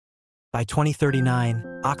By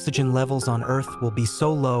 2039, oxygen levels on Earth will be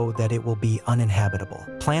so low that it will be uninhabitable.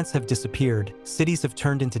 Plants have disappeared, cities have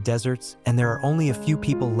turned into deserts, and there are only a few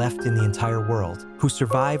people left in the entire world who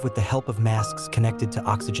survive with the help of masks connected to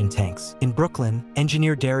oxygen tanks. In Brooklyn,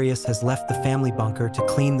 engineer Darius has left the family bunker to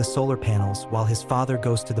clean the solar panels while his father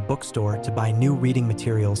goes to the bookstore to buy new reading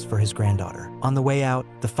materials for his granddaughter. On the way out,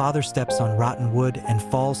 the father steps on rotten wood and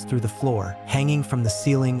falls through the floor, hanging from the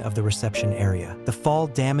ceiling of the reception area. The fall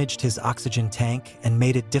damaged his oxygen tank and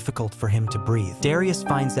made it difficult for him to breathe. Darius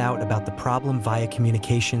finds out about the problem via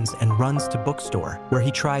communications and runs to bookstore, where he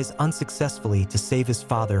tries unsuccessfully to save his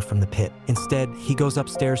father from the pit. Instead, he goes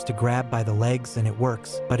upstairs to grab by the legs and it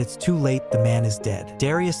works, but it's too late, the man is dead.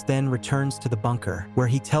 Darius then returns to the bunker, where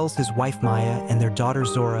he tells his wife Maya and their daughter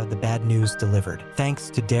Zora the bad news delivered. Thanks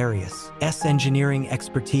to Darius' engineering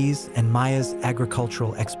expertise and Maya's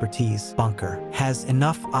agricultural expertise, bunker has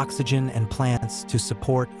enough oxygen and plants to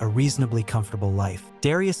support a reasonably comfortable life.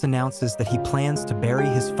 Darius announces that he plans to bury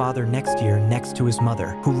his father next year next to his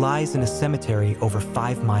mother, who lies in a cemetery over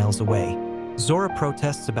 5 miles away. Zora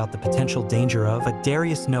protests about the potential danger of, but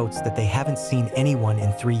Darius notes that they haven't seen anyone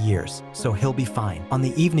in 3 years, so he'll be fine. On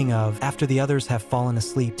the evening of, after the others have fallen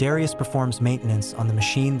asleep, Darius performs maintenance on the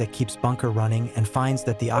machine that keeps bunker running and finds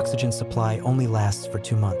that the oxygen supply only lasts for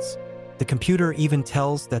 2 months. The computer even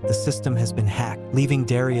tells that the system has been hacked, leaving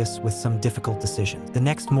Darius with some difficult decisions. The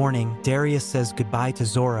next morning, Darius says goodbye to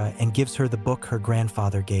Zora and gives her the book her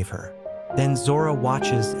grandfather gave her. Then Zora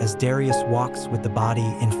watches as Darius walks with the body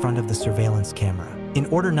in front of the surveillance camera. In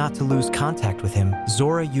order not to lose contact with him,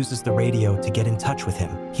 Zora uses the radio to get in touch with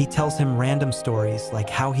him. He tells him random stories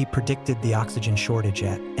like how he predicted the oxygen shortage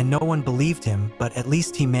and no one believed him, but at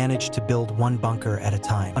least he managed to build one bunker at a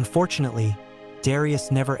time. Unfortunately, Darius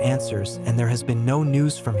never answers, and there has been no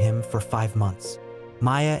news from him for 5 months.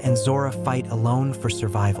 Maya and Zora fight alone for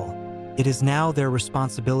survival. It is now their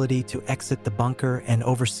responsibility to exit the bunker and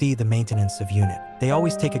oversee the maintenance of unit. They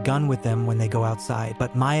always take a gun with them when they go outside,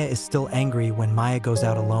 but Maya is still angry when Maya goes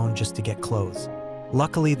out alone just to get clothes.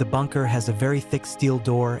 Luckily, the bunker has a very thick steel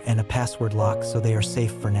door and a password lock, so they are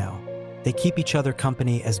safe for now. They keep each other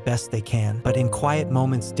company as best they can, but in quiet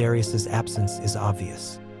moments, Darius's absence is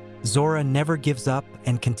obvious. Zora never gives up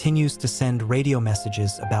and continues to send radio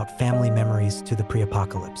messages about family memories to the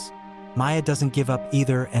pre-apocalypse. Maya doesn't give up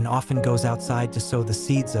either and often goes outside to sow the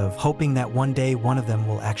seeds of hoping that one day one of them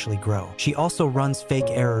will actually grow. She also runs fake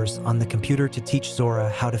errors on the computer to teach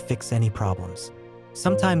Zora how to fix any problems.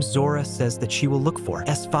 Sometimes Zora says that she will look for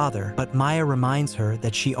S father, but Maya reminds her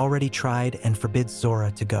that she already tried and forbids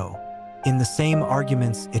Zora to go. In the same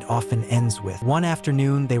arguments it often ends with. One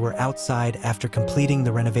afternoon, they were outside after completing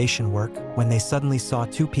the renovation work when they suddenly saw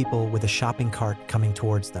 2 people with a shopping cart coming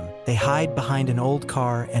towards them. They hide behind an old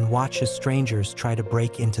car and watch as strangers try to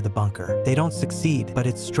break into the bunker. They don't succeed, but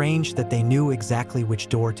it's strange that they knew exactly which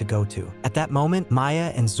door to go to. At that moment,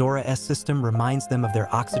 Maya and Zora's system reminds them of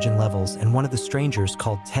their oxygen levels, and one of the strangers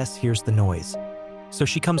called Tess hears the noise. So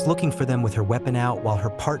she comes looking for them with her weapon out while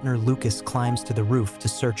her partner Lucas climbs to the roof to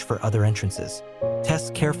search for other entrances. Tess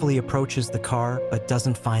carefully approaches the car but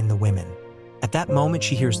doesn't find the women. At that moment,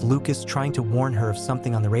 she hears Lucas trying to warn her of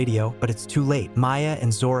something on the radio, but it's too late. Maya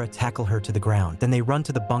and Zora tackle her to the ground. Then they run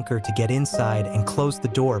to the bunker to get inside and close the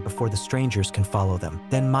door before the strangers can follow them.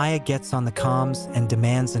 Then Maya gets on the comms and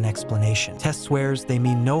demands an explanation. Tess swears they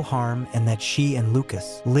mean no harm and that she and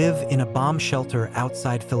Lucas live in a bomb shelter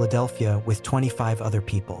outside Philadelphia with 25 other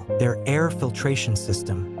people. Their air filtration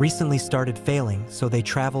system recently started failing, so they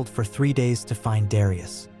traveled for 3 days to find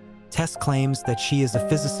Darius. Tess claims that she is a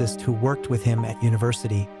physicist who worked with him at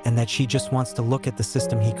university and that she just wants to look at the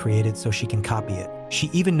system he created so she can copy it. She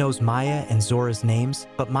even knows Maya and Zora's names,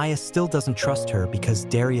 but Maya still doesn't trust her because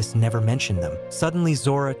Darius never mentioned them. Suddenly,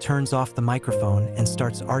 Zora turns off the microphone and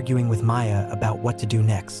starts arguing with Maya about what to do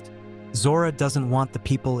next. Zora doesn't want the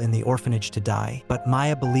people in the orphanage to die, but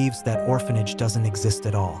Maya believes that orphanage doesn't exist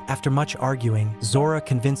at all. After much arguing, Zora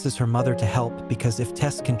convinces her mother to help because if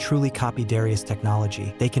Tess can truly copy Darius'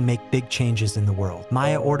 technology, they can make big changes in the world.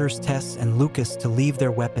 Maya orders Tess and Lucas to leave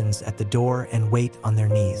their weapons at the door and wait on their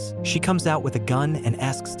knees. She comes out with a gun and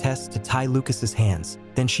asks Tess to tie Lucas's hands.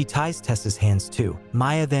 Then she ties Tess's hands too.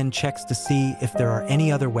 Maya then checks to see if there are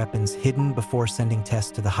any other weapons hidden before sending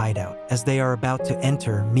Tess to the hideout. As they are about to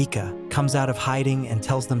enter, Mika comes out of hiding and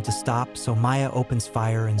tells them to stop, so Maya opens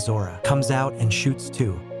fire and Zora comes out and shoots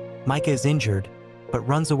too. Micah is injured, but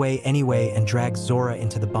runs away anyway and drags Zora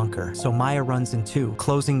into the bunker. So Maya runs in too,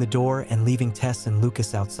 closing the door and leaving Tess and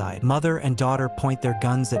Lucas outside. Mother and daughter point their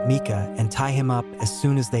guns at Mika and tie him up as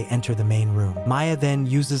soon as they enter the main room. Maya then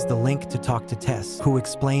uses the link to talk to Tess, who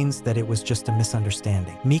explains that it was just a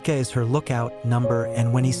misunderstanding. Mika is her lookout number,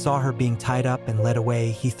 and when he saw her being tied up and led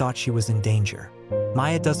away, he thought she was in danger.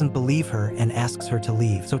 Maya doesn't believe her and asks her to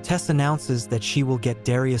leave, so Tess announces that she will get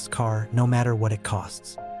Darius' car no matter what it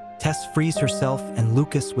costs. Tess frees herself and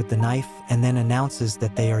Lucas with the knife and then announces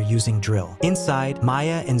that they are using drill. Inside,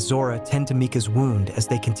 Maya and Zora tend to Mika's wound as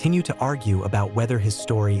they continue to argue about whether his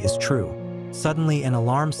story is true. Suddenly, an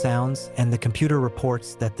alarm sounds and the computer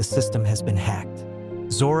reports that the system has been hacked.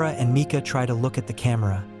 Zora and Mika try to look at the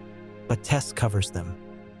camera, but Tess covers them.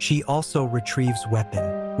 She also retrieves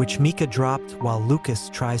weapon, which Mika dropped while Lucas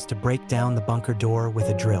tries to break down the bunker door with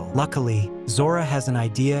a drill. Luckily, Zora has an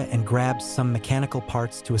idea and grabs some mechanical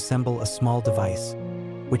parts to assemble a small device,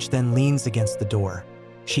 which then leans against the door.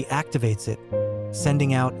 She activates it,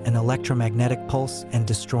 sending out an electromagnetic pulse and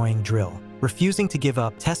destroying drill. Refusing to give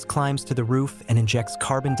up, Tess climbs to the roof and injects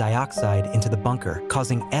carbon dioxide into the bunker,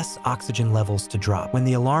 causing oxygen levels to drop. When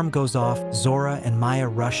the alarm goes off, Zora and Maya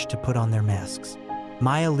rush to put on their masks.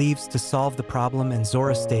 Maya leaves to solve the problem and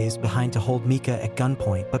Zora stays behind to hold Mika at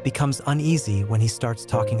gunpoint, but becomes uneasy when he starts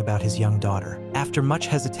talking about his young daughter. After much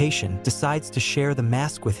hesitation, decides to share the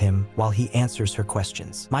mask with him while he answers her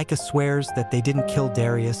questions. Micah swears that they didn't kill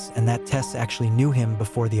Darius and that Tess actually knew him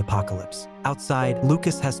before the apocalypse. Outside,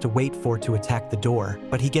 Lucas has to wait to attack the door,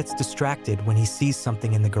 but he gets distracted when he sees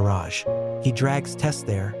something in the garage. He drags Tess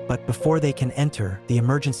there, but before they can enter, the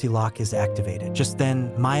emergency lock is activated. Just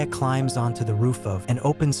then, Maya climbs onto the roof and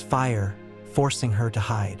opens fire, forcing her to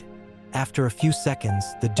hide. After a few seconds,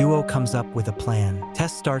 the duo comes up with a plan.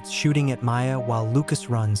 Tess starts shooting at Maya while Lucas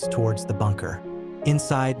runs towards the bunker.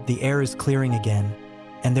 Inside, the air is clearing again,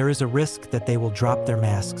 and there is a risk that they will drop their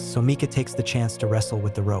masks, so Mika takes the chance to wrestle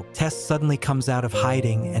with the rope. Tess suddenly comes out of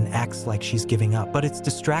hiding and acts like she's giving up. But it's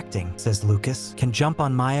distracting, says Lucas. Can jump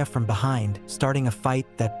on Maya from behind, starting a fight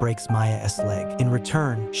that breaks Maya's leg. In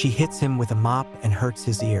return, she hits him with a mop and hurts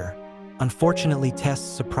his ear. Unfortunately, Tess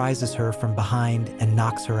surprises her from behind and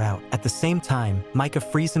knocks her out. At the same time, Micah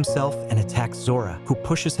frees himself and attacks Zora, who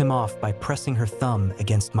pushes him off by pressing her thumb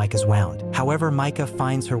against Micah's wound. However, Micah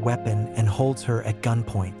finds her weapon and holds her at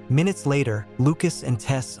gunpoint. Minutes later, Lucas and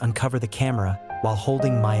Tess uncover the camera while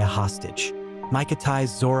holding Maya hostage. Micah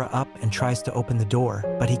ties Zora up and tries to open the door,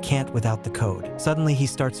 but he can't without the code. Suddenly, he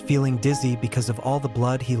starts feeling dizzy because of all the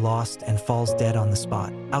blood he lost and falls dead on the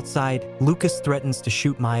spot. Outside, Lucas threatens to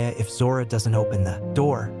shoot Maya if Zora doesn't open the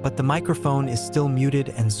door, but the microphone is still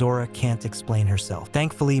muted and Zora can't explain herself.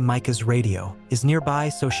 Thankfully, Micah's radio is nearby,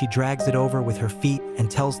 so she drags it over with her feet and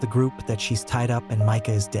tells the group that she's tied up and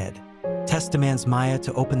Micah is dead. Tess demands Maya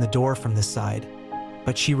to open the door from this side,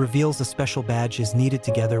 but she reveals a special badge is needed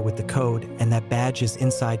together with the code, and that badge is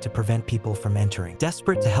inside to prevent people from entering.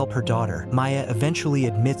 Desperate to help her daughter, Maya eventually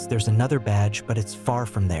admits there's another badge, but it's far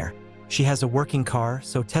from there. She has a working car,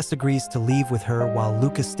 so Tess agrees to leave with her while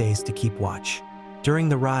Lucas stays to keep watch. During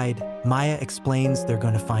the ride, Maya explains they're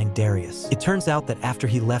going to find Darius. It turns out that after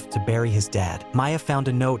he left to bury his dad, Maya found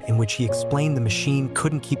a note in which he explained the machine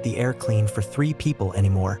couldn't keep the air clean for 3 people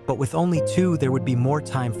anymore, but with only 2, there would be more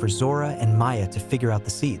time for Zora and Maya to figure out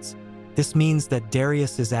the seeds. This means that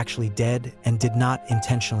Darius is actually dead and did not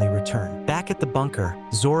intentionally return. Back at the bunker,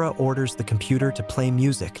 Zora orders the computer to play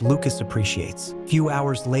music Lucas appreciates. Few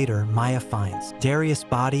hours later, Maya finds Darius'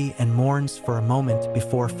 body and mourns for a moment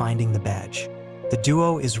before finding the badge. The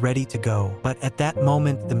duo is ready to go, but at that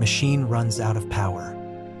moment, the machine runs out of power.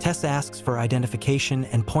 Tess asks for identification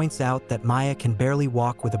and points out that Maya can barely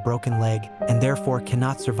walk with a broken leg and therefore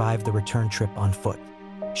cannot survive the return trip on foot.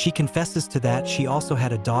 She confesses to that she also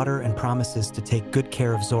had a daughter and promises to take good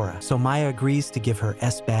care of Zora, so Maya agrees to give her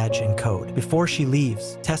S badge and code. Before she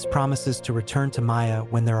leaves, Tess promises to return to Maya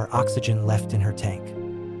when there are oxygen left in her tank.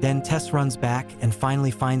 Then Tess runs back and finally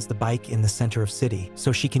finds the bike in the center of city,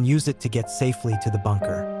 so she can use it to get safely to the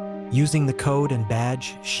bunker. Using the code and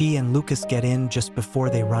badge, she and Lucas get in just before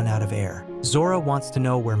they run out of air. Zora wants to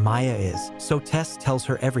know where Maya is, so Tess tells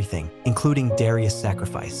her everything, including Darius'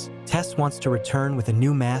 sacrifice. Tess wants to return with a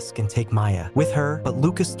new mask and take Maya with her, but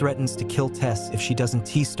Lucas threatens to kill Tess if she doesn't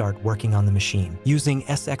start working on the machine. Using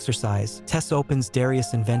S exercise, Tess opens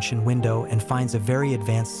Darius' invention window and finds a very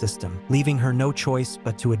advanced system, leaving her no choice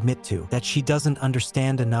but to admit that she doesn't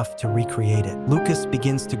understand enough to recreate it. Lucas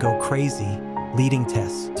begins to go crazy, leading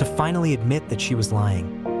Tess to finally admit that she was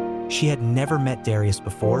lying. She had never met Darius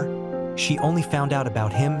before. She only found out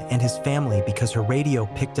about him and his family because her radio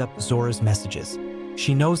picked up Zora's messages.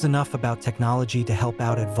 She knows enough about technology to help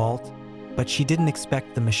out at Vault, but she didn't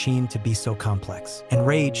expect the machine to be so complex.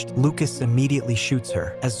 Enraged, Lucas immediately shoots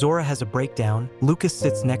her. As Zora has a breakdown, Lucas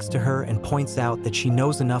sits next to her and points out that she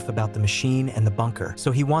knows enough about the machine and the bunker,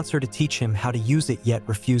 so he wants her to teach him how to use it yet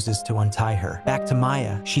refuses to untie her. Back to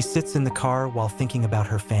Maya, she sits in the car while thinking about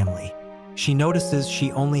her family. She notices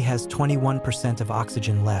she only has 21% of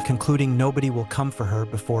oxygen left, concluding nobody will come for her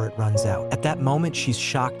before it runs out. At that moment, she's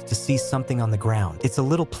shocked to see something on the ground. It's a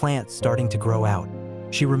little plant starting to grow out.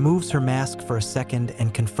 She removes her mask for a second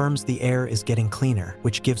and confirms the air is getting cleaner,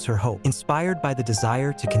 which gives her hope. Inspired by the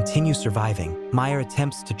desire to continue surviving, Maya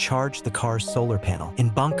attempts to charge the car's solar panel. In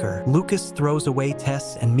bunker, Lucas throws away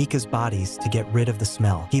Tess and Mika's bodies to get rid of the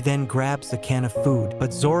smell. He then grabs a can of food,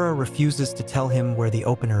 but Zora refuses to tell him where the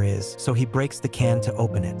opener is, so he breaks the can to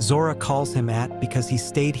open it. Zora calls him at because he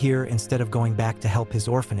stayed here instead of going back to help his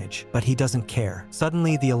orphanage, but he doesn't care.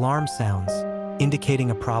 Suddenly, the alarm sounds, indicating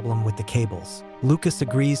a problem with the cables. Lucas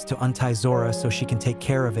agrees to untie Zora so she can take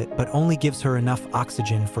care of it, but only gives her enough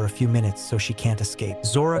oxygen for a few minutes so she can't escape.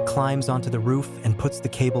 Zora climbs onto the roof and puts the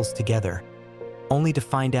cables together, only to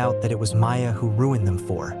find out that it was Maya who ruined them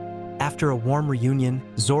for. After a warm reunion,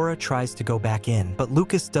 Zora tries to go back in, but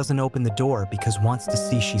Lucas doesn't open the door because wants to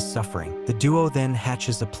see she's suffering. The duo then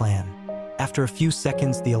hatches a plan. After a few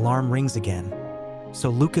seconds, the alarm rings again, so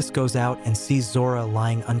Lucas goes out and sees Zora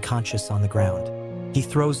lying unconscious on the ground. He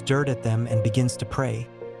throws dirt at them and begins to pray,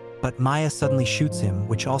 but Maya suddenly shoots him,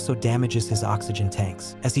 which also damages his oxygen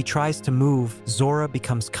tanks. As he tries to move, Zora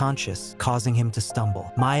becomes conscious, causing him to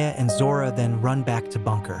stumble. Maya and Zora then run back to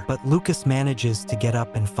bunker, but Lucas manages to get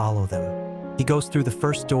up and follow them. He goes through the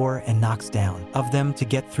first door and knocks down of them to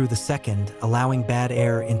get through the second, allowing bad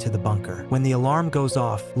air into the bunker. When the alarm goes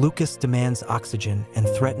off, Lucas demands oxygen and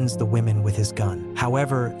threatens the women with his gun.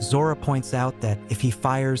 However, Zora points out that if he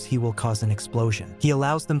fires, he will cause an explosion. He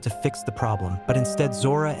allows them to fix the problem, but instead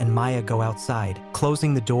Zora and Maya go outside,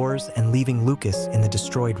 closing the doors and leaving Lucas in the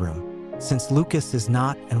destroyed room. Since Lucas is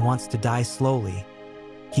not and wants to die slowly,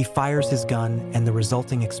 he fires his gun and the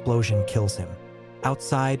resulting explosion kills him.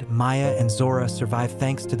 Outside, Maya and Zora survive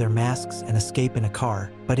thanks to their masks and escape in a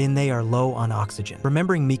car, but they are low on oxygen.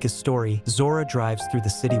 Remembering Mika's story, Zora drives through the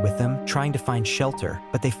city with them, trying to find shelter,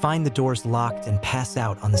 but they find the doors locked and pass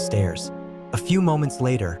out on the stairs. A few moments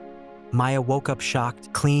later, Maya woke up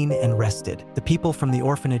shocked, clean, and rested. The people from the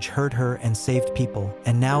orphanage heard her and saved people,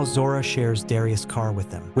 and now Zora shares Darius' car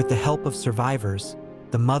with them. With the help of survivors,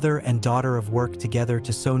 the mother and daughter work together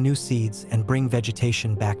to sow new seeds and bring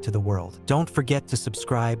vegetation back to the world. Don't forget to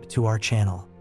subscribe to our channel.